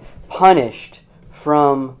indeed punished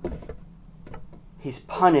he's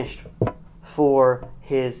punished for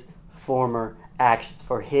his former actions,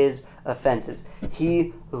 for his offenses.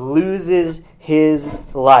 He loses his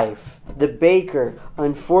life. The baker,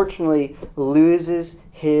 unfortunately, loses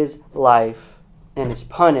his life and is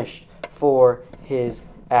punished for his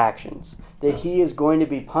actions. That he is going to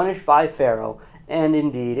be punished by Pharaoh and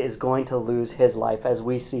indeed is going to lose his life, as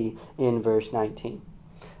we see in verse 19.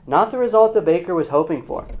 Not the result the baker was hoping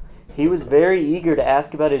for. He was very eager to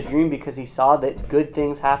ask about his dream because he saw that good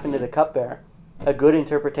things happened to the cupbearer. A good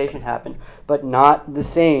interpretation happened, but not the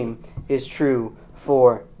same is true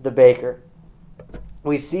for the baker.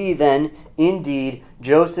 We see then, indeed,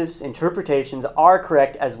 Joseph's interpretations are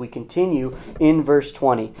correct as we continue in verse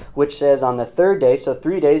 20, which says on the 3rd day, so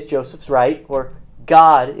 3 days, Joseph's right, or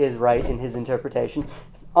God is right in his interpretation.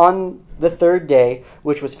 On the 3rd day,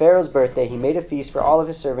 which was Pharaoh's birthday, he made a feast for all of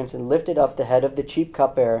his servants and lifted up the head of the chief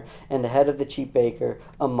cupbearer and the head of the chief baker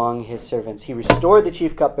among his servants. He restored the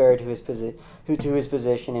chief cupbearer to his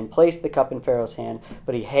position and placed the cup in Pharaoh's hand,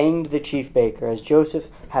 but he hanged the chief baker as Joseph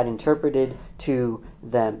had interpreted to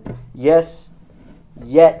them. Yes,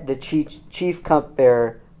 yet the chief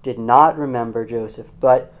cupbearer did not remember Joseph,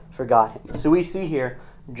 but forgot him. So we see here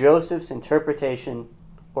Joseph's interpretation,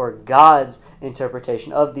 or God's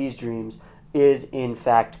interpretation of these dreams, is in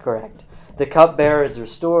fact correct. The cupbearer is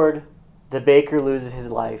restored, the baker loses his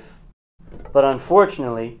life. But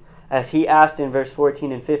unfortunately, as he asked in verse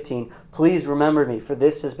 14 and 15, please remember me, for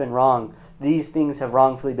this has been wrong. These things have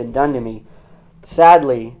wrongfully been done to me.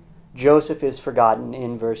 Sadly, Joseph is forgotten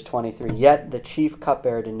in verse 23. Yet the chief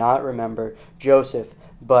cupbearer did not remember Joseph,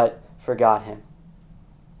 but forgot him.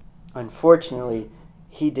 Unfortunately,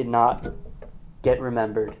 he did not get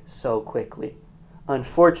remembered so quickly.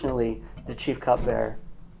 Unfortunately, the chief cupbearer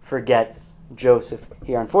forgets Joseph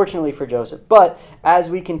here. Unfortunately for Joseph. But as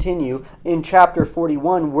we continue in chapter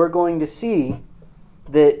 41, we're going to see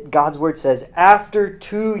that God's word says, after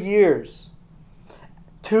 2 years,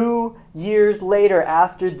 2 years later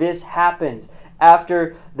after this happens,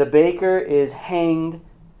 after the baker is hanged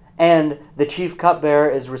and the chief cupbearer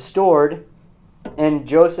is restored, and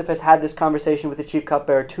Joseph has had this conversation with the chief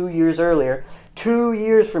cupbearer 2 years earlier, 2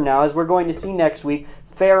 years from now, as we're going to see next week,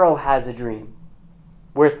 Pharaoh has a dream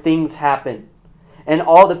where things happen. And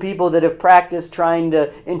all the people that have practiced trying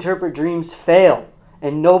to interpret dreams fail.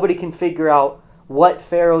 And nobody can figure out what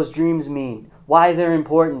Pharaoh's dreams mean, why they're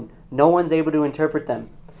important. No one's able to interpret them.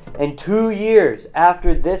 And 2 years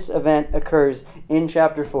after this event occurs in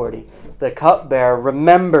chapter 40, the cupbearer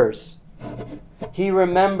remembers. He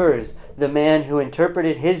remembers the man who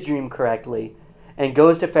interpreted his dream correctly and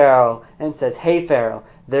goes to Pharaoh and says, "Hey Pharaoh,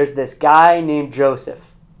 there's this guy named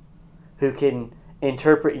Joseph who can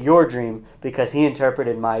interpret your dream because he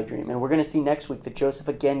interpreted my dream." And we're going to see next week that Joseph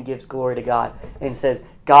again gives glory to God and says,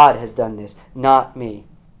 "God has done this, not me."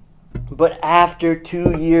 But after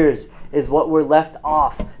 2 years is what we're left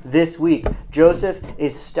off this week. Joseph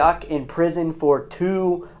is stuck in prison for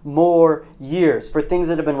 2 more years for things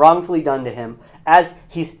that have been wrongfully done to him. As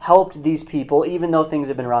he's helped these people, even though things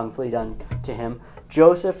have been wrongfully done to him,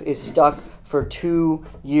 Joseph is stuck for 2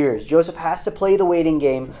 years. Joseph has to play the waiting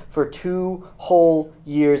game for 2 whole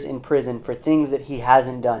years in prison for things that he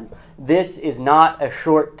hasn't done. This is not a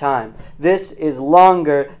short time. This is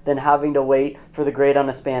longer than having to wait for the grade on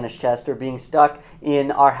a Spanish test or being stuck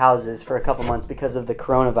in our houses for a couple months because of the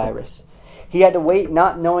coronavirus. He had to wait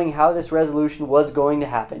not knowing how this resolution was going to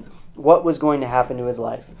happen, what was going to happen to his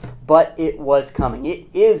life. But it was coming. It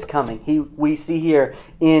is coming. We see here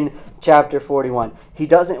in chapter 41. He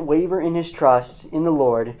doesn't waver in his trust in the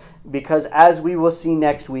Lord because, as we will see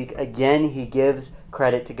next week, again, he gives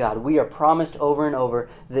credit to God. We are promised over and over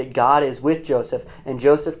that God is with Joseph, and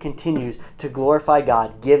Joseph continues to glorify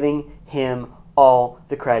God, giving him all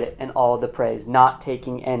the credit and all the praise, not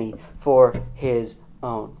taking any for his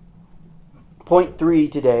own. Point 3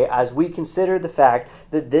 today, as we consider the fact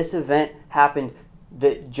that this event happened,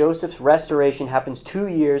 that Joseph's restoration happens 2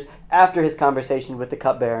 years after his conversation with the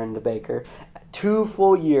cupbearer and the baker, 2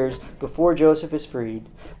 full years before Joseph is freed.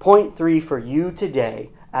 Point 3 for you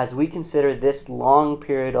today, as we consider this long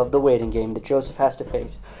period of the waiting game that Joseph has to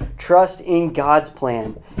face: trust in God's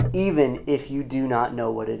plan, even if you do not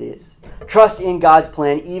know what it is. Trust in God's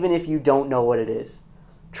plan, even if you don't know what it is.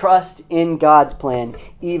 Trust in God's plan,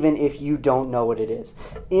 even if you don't know what it is.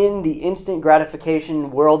 In the instant gratification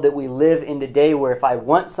world that we live in today, where if I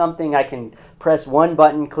want something, I can press one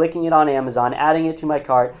button, clicking it on Amazon, adding it to my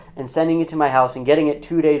cart, and sending it to my house and getting it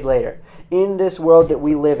 2 days later. In this world that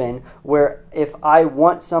we live in, where if I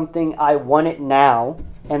want something, I want it now,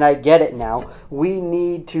 and I get it now, we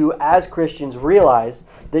need to, as Christians, realize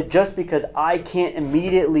that just because I can't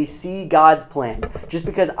immediately see God's plan, just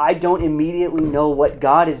because I don't immediately know what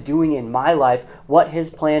God is doing in my life, what his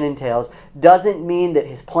plan entails, doesn't mean that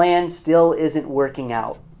his plan still isn't working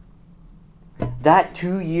out. That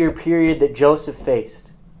 2-year period that Joseph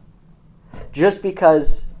faced, just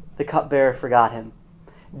because the cupbearer forgot him,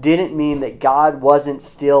 didn't mean that God wasn't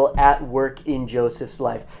still at work in Joseph's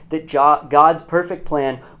life, that God's perfect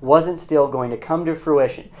plan wasn't still going to come to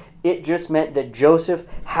fruition. It just meant that Joseph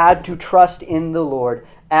had to trust in the Lord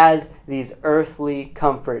as these earthly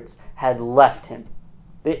comforts had left him,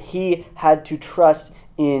 that he had to trust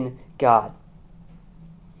in God.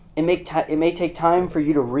 It may take time for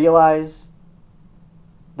you to realize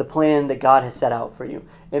the plan that God has set out for you.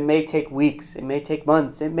 It may take weeks, it may take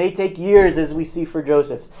months, it may take years, as we see for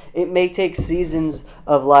Joseph. It may take seasons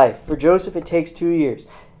of life. For Joseph, it takes 2 years.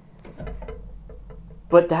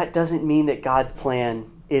 But that doesn't mean that God's plan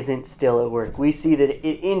isn't still at work. We see that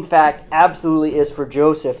it, in fact, absolutely is for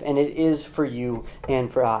Joseph, and it is for you and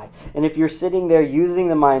for I. And if you're sitting there using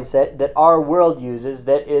the mindset that our world uses,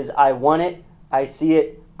 that is, I want it, I see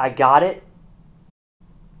it, I got it,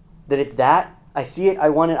 that it's that, I see it, I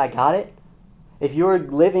want it, I got it. If you're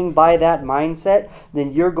living by that mindset,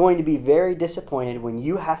 then you're going to be very disappointed when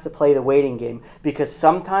you have to play the waiting game, because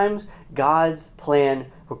sometimes God's plan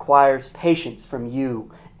requires patience from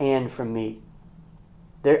you and from me.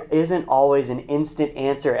 There isn't always an instant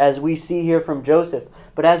answer, as we see here from Joseph.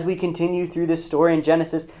 But as we continue through this story in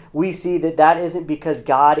Genesis, we see that that isn't because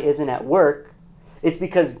God isn't at work. It's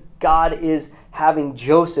because God is having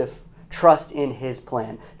Joseph trust in his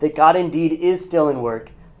plan, that God indeed is still in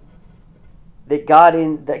work, that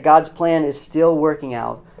God's plan is still working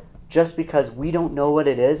out. Just because we don't know what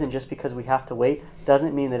it is and just because we have to wait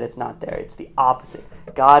doesn't mean that it's not there. It's the opposite.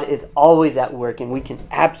 God is always at work, and we can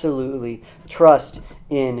absolutely trust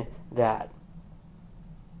in that.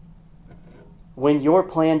 When your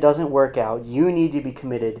plan doesn't work out, you need to be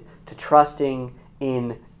committed to trusting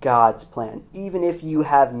in God's plan, even if you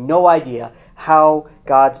have no idea how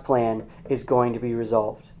God's plan is going to be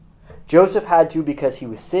resolved. Joseph had to, because he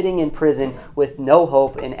was sitting in prison with no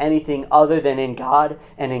hope in anything other than in God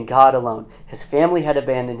and in God alone. His family had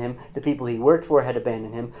abandoned him. The people he worked for had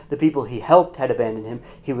abandoned him. The people he helped had abandoned him.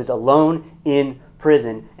 He was alone in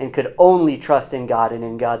prison and could only trust in God and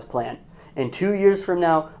in God's plan. And 2 years from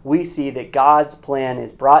now, we see that God's plan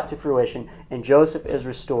is brought to fruition and Joseph is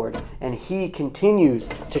restored. And he continues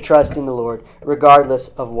to trust in the Lord regardless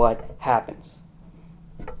of what happens,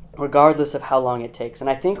 regardless of how long it takes. And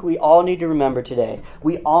I think we all need to remember today,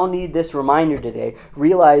 we all need this reminder today,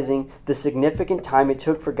 realizing the significant time it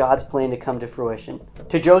took for God's plan to come to fruition.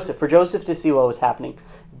 To Joseph, for Joseph to see what was happening.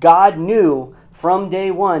 God knew from day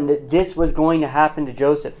one that this was going to happen to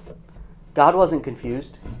Joseph. God wasn't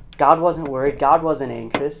confused. God wasn't worried. God wasn't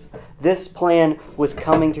anxious. This plan was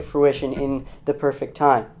coming to fruition in the perfect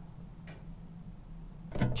time.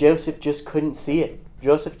 Joseph just couldn't see it.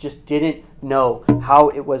 Joseph just didn't know how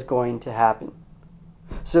it was going to happen.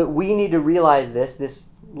 So we need to realize this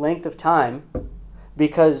length of time,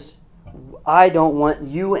 because I don't want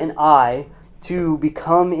you and I to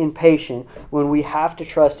become impatient when we have to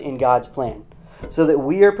trust in God's plan, so that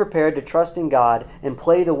we are prepared to trust in God and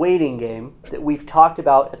play the waiting game that we've talked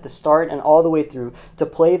about at the start and all the way through, to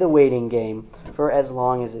play the waiting game for as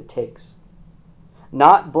long as it takes.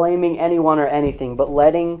 Not blaming anyone or anything, but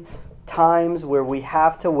letting times where we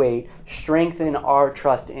have to wait strengthen our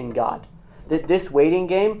trust in God. That this waiting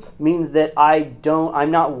game means that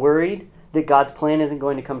I'm not worried that God's plan isn't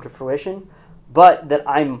going to come to fruition, but that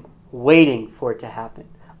I'm waiting for it to happen.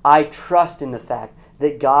 I trust in the fact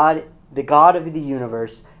that God, the God of the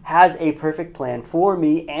universe, has a perfect plan for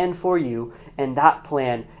me and for you, and that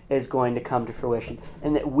plan is going to come to fruition.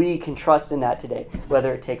 And that we can trust in that today,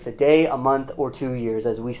 whether it takes a day, a month, or 2 years,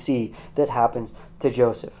 as we see that happens to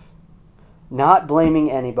Joseph. Not blaming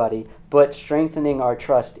anybody, but strengthening our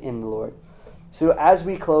trust in the Lord. So as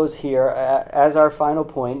we close here, as our final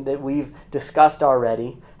point that we've discussed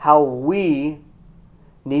already, how we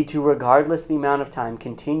need to, regardless the amount of time,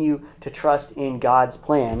 continue to trust in God's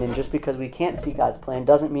plan. And just because we can't see God's plan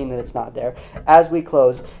doesn't mean that it's not there. As we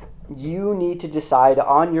close, you need to decide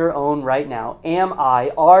on your own right now,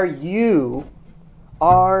 are you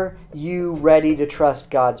ready to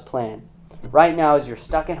trust God's plan? Right now, as you're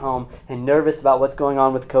stuck at home and nervous about what's going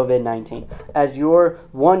on with COVID-19, as you're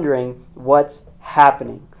wondering what's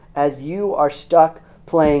happening, as you are stuck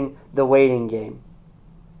playing the waiting game,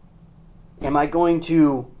 am I going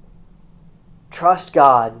to trust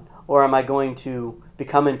God, or am I going to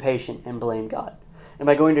become impatient and blame God? Am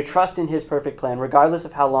I going to trust in His perfect plan, regardless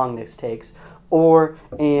of how long this takes, or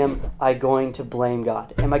am I going to blame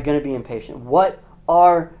God? Am I going to be impatient? What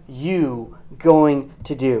are you going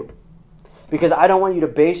to do? Because I don't want you to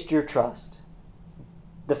base your trust,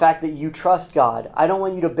 the fact that you trust God, I don't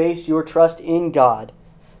want you to base your trust in God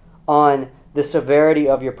on the severity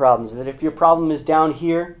of your problems. That if your problem is down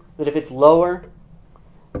here, that if it's lower,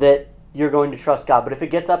 that you're going to trust God. But if it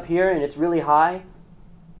gets up here and it's really high,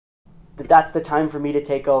 that's the time for me to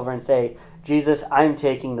take over and say, Jesus, I'm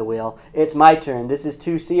taking the wheel. It's my turn. This is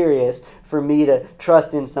too serious for me to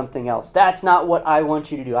trust in something else. That's not what I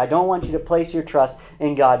want you to do. I don't want you to place your trust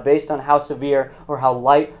in God based on how severe or how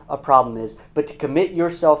light a problem is, but to commit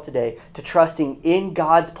yourself today to trusting in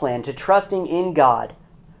God's plan, to trusting in God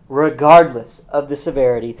regardless of the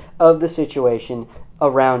severity of the situation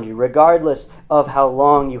around you, regardless of how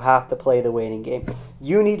long you have to play the waiting game.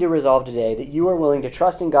 You need to resolve today that you are willing to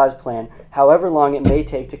trust in God's plan, however long it may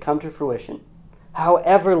take to come to fruition.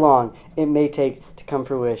 However long it may take to come to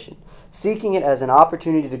fruition. Seeking it as an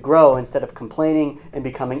opportunity to grow instead of complaining and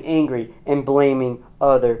becoming angry and blaming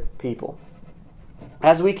other people.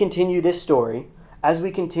 As we continue this story, as we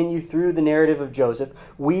continue through the narrative of Joseph,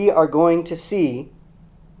 we are going to see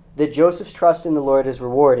that Joseph's trust in the Lord is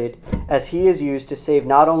rewarded as he is used to save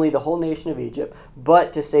not only the whole nation of Egypt,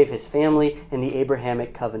 but to save his family in the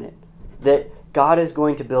Abrahamic covenant. That God is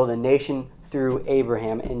going to build a nation through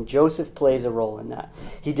Abraham, and Joseph plays a role in that.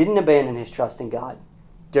 He didn't abandon his trust in God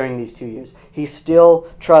during these 2 years. He still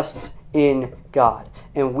trusts in God.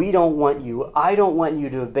 And I don't want you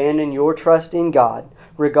to abandon your trust in God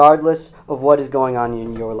regardless of what is going on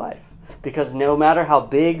in your life. Because no matter how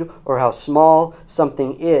big or how small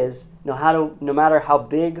something is, no matter how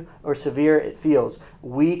big or severe it feels,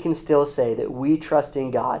 we can still say that we trust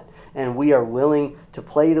in God and we are willing to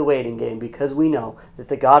play the waiting game because we know that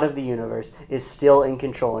the God of the universe is still in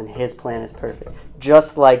control and His plan is perfect,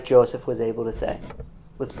 just like Joseph was able to say.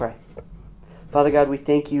 Let's pray. Father God, we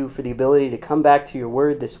thank You for the ability to come back to Your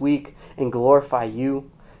word this week and glorify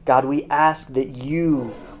You. God, we ask that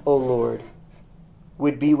You, O Lord,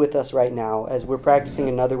 would be with us right now as we're practicing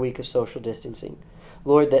another week of social distancing.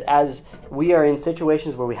 Lord, that as we are in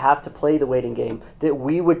situations where we have to play the waiting game, that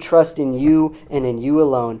we would trust in You and in You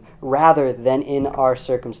alone rather than in our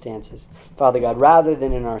circumstances. Father God, rather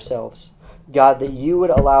than in ourselves. God, that You would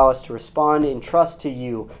allow us to respond in trust to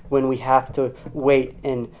You when we have to wait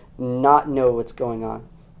and not know what's going on.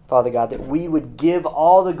 Father God, that we would give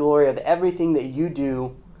all the glory of everything that you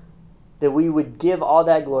do, that we would give all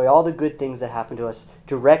that glory, all the good things that happen to us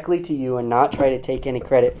directly to you and not try to take any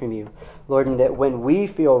credit from you. Lord, and that when we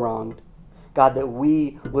feel wronged, God, that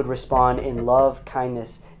we would respond in love,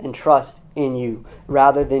 kindness, and trust in you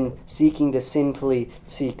rather than seeking to sinfully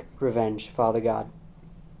seek revenge, Father God.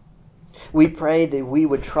 We pray that we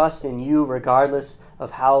would trust in you regardless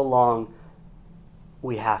of how long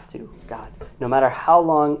we have to, God. No matter how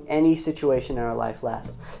long any situation in our life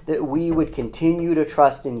lasts, that we would continue to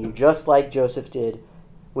trust in you just like Joseph did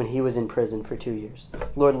when he was in prison for 2 years.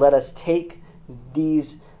 Lord, let us take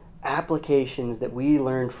these applications that we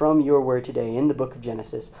learned from your word today in the book of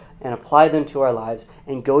Genesis and apply them to our lives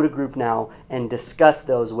and go to group now and discuss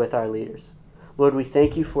those with our leaders. Lord, we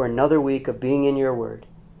thank you for another week of being in your word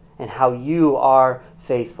and how you are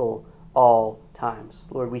faithful all times.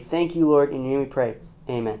 Lord, we thank you, Lord, in your name we pray.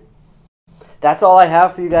 Amen. That's all I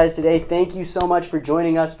have for you guys today. Thank you so much for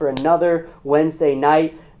joining us for another Wednesday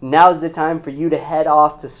night. Now's the time for you to head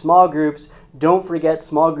off to small groups. Don't forget,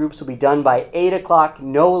 small groups will be done by 8 o'clock,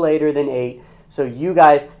 no later than 8. So you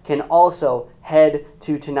guys can also head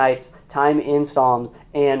to tonight's time in Psalms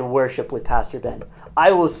and worship with Pastor Ben.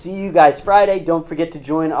 I will see you guys Friday. Don't forget to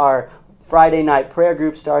join our Friday night prayer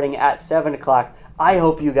group starting at 7 o'clock. I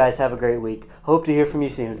hope you guys have a great week. Hope to hear from you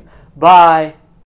soon. Bye.